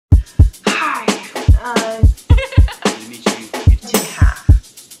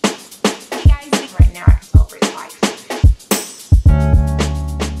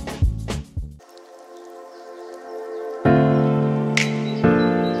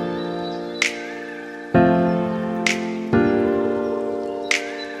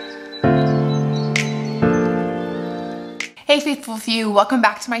faithful few, welcome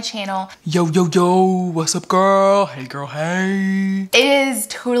back to my channel. Yo, yo, yo, what's up, girl? Hey, girl, hey. It is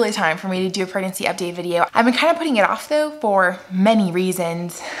totally time for me to do a pregnancy update video. I've been kind of putting it off though for many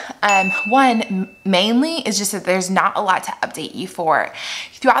reasons. One, mainly is just that there's not a lot to update you for.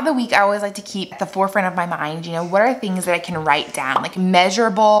 Throughout the week, I always like to keep at the forefront of my mind, you know, what are things that I can write down, like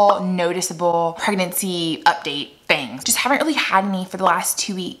measurable, noticeable pregnancy update things. Just haven't really had any for the last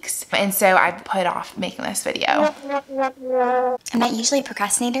 2 weeks. And so I put off making this video. I'm not usually a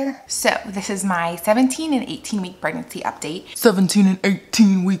procrastinator. So this is my 17 and 18 week pregnancy update. 17 and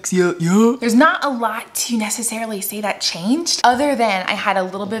 18 weeks, yeah. There's not a lot to necessarily say that changed, other than I had a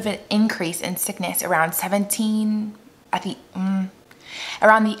little bit of an increase in sickness around 17,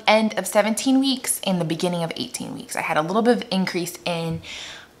 around the end of 17 weeks and the beginning of 18 weeks. I had a little bit of increase in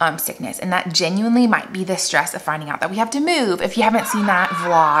sickness, and that genuinely might be the stress of finding out that we have to move. If you haven't seen that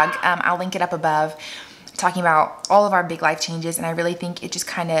vlog, I'll link it up above, talking about all of our big life changes, and I really think it just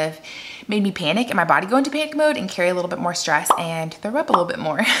kind of made me panic and my body go into panic mode and carry a little bit more stress and throw up a little bit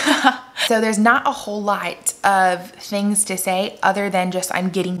more. So there's not a whole lot of things to say other than just I'm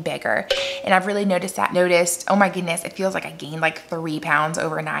getting bigger. And I've really noticed, oh my goodness, it feels like I gained like 3 pounds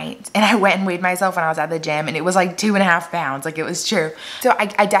overnight. And I went and weighed myself when I was at the gym and it was like 2.5 pounds, like it was true. So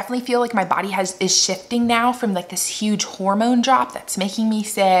I definitely feel like my body is shifting now from like this huge hormone drop that's making me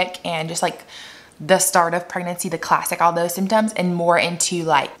sick and just like the start of pregnancy, the classic, all those symptoms, and more into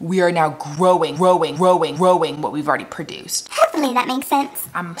like, we are now growing what we've already produced. Hopefully that makes sense.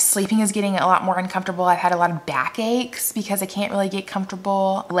 Sleeping is getting a lot more uncomfortable. I've had a lot of back aches because I can't really get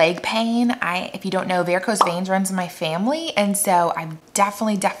comfortable. Leg pain. If you don't know, varicose veins runs in my family. And so I've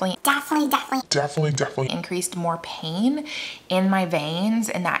definitely increased more pain in my veins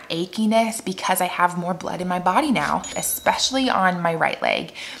and that achiness because I have more blood in my body now, especially on my right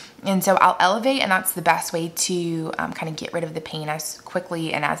leg. And so I'll elevate, and that's the best way to kind of get rid of the pain as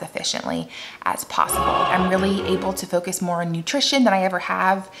quickly and as efficiently as possible. I'm really able to focus more on nutrition than I ever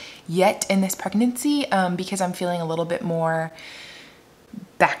have yet in this pregnancy because I'm feeling a little bit more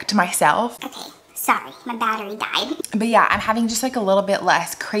back to myself. Okay, sorry, my battery died. But yeah, I'm having just like a little bit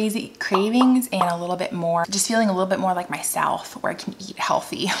less crazy cravings and a little bit more, just feeling a little bit more like myself where I can eat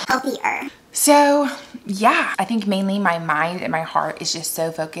healthy. Healthier. So yeah, I think mainly my mind and my heart is just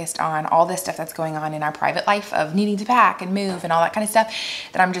so focused on all this stuff that's going on in our private life of needing to pack and move and all that kind of stuff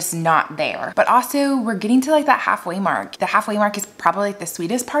that I'm just not there. But also we're getting to like that halfway mark. The halfway mark is probably like the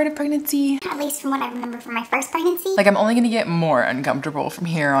sweetest part of pregnancy. At least from what I remember from my first pregnancy. Like I'm only gonna get more uncomfortable from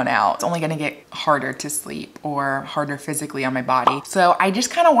here on out. It's only gonna get harder to sleep or harder physically on my body. So I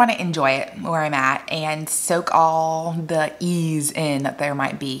just kind of want to enjoy it where I'm at and soak all the ease in that there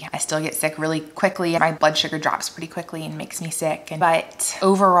might be. I still get sick really quickly. My blood sugar drops pretty quickly and makes me sick. But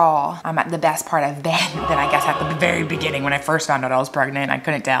overall, I'm at the best part I've been than I guess at the very beginning when I first found out I was pregnant. I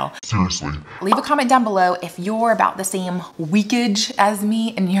couldn't tell. Seriously. Leave a comment down below if you're about the same weekage as me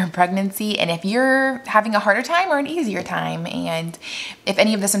in your pregnancy and if you're having a harder time or an easier time, and if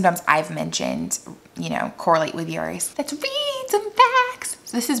any of the symptoms I've mentioned, you know, correlate with yours. Let's read some facts.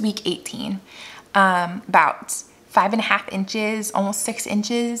 So this is week 18. About 5.5 inches, almost 6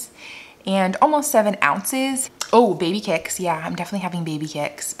 inches. And almost 7 ounces. Oh, baby kicks. Yeah, I'm definitely having baby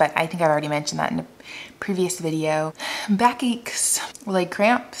kicks, but I think I've already mentioned that in a previous video. Back aches, leg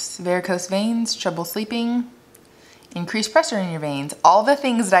cramps, varicose veins, trouble sleeping, increased pressure in your veins. All the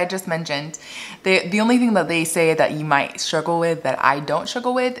things that I just mentioned. The only thing that they say that you might struggle with that I don't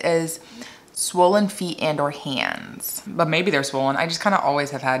struggle with is swollen feet and or hands. But maybe they're swollen. I just kind of always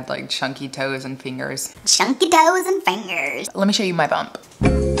have had like chunky toes and fingers. Chunky toes and fingers. Let me show you my bump.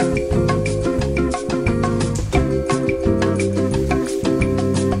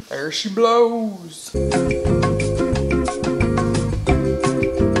 There she blows.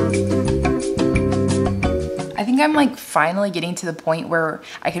 I think I'm like finally getting to the point where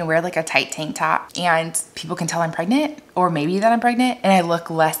I can wear like a tight tank top and people can tell I'm pregnant, or maybe that I'm pregnant, and I look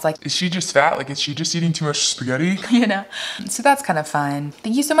less like, Is she just fat? Like, is she just eating too much spaghetti? you know? So that's kind of fun.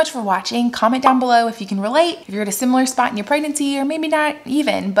 Thank you so much for watching. Comment down below if you can relate, if you're at a similar spot in your pregnancy, or maybe not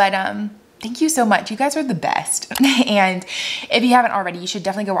even, but thank you so much. You guys are the best. And if you haven't already, you should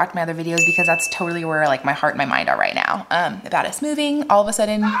definitely go watch my other videos because that's totally where like my heart and my mind are right now. About us moving, all of a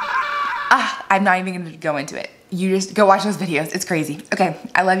sudden, I'm not even gonna go into it. You just go watch those videos. It's crazy. Okay,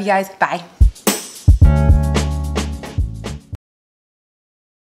 I love you guys. Bye.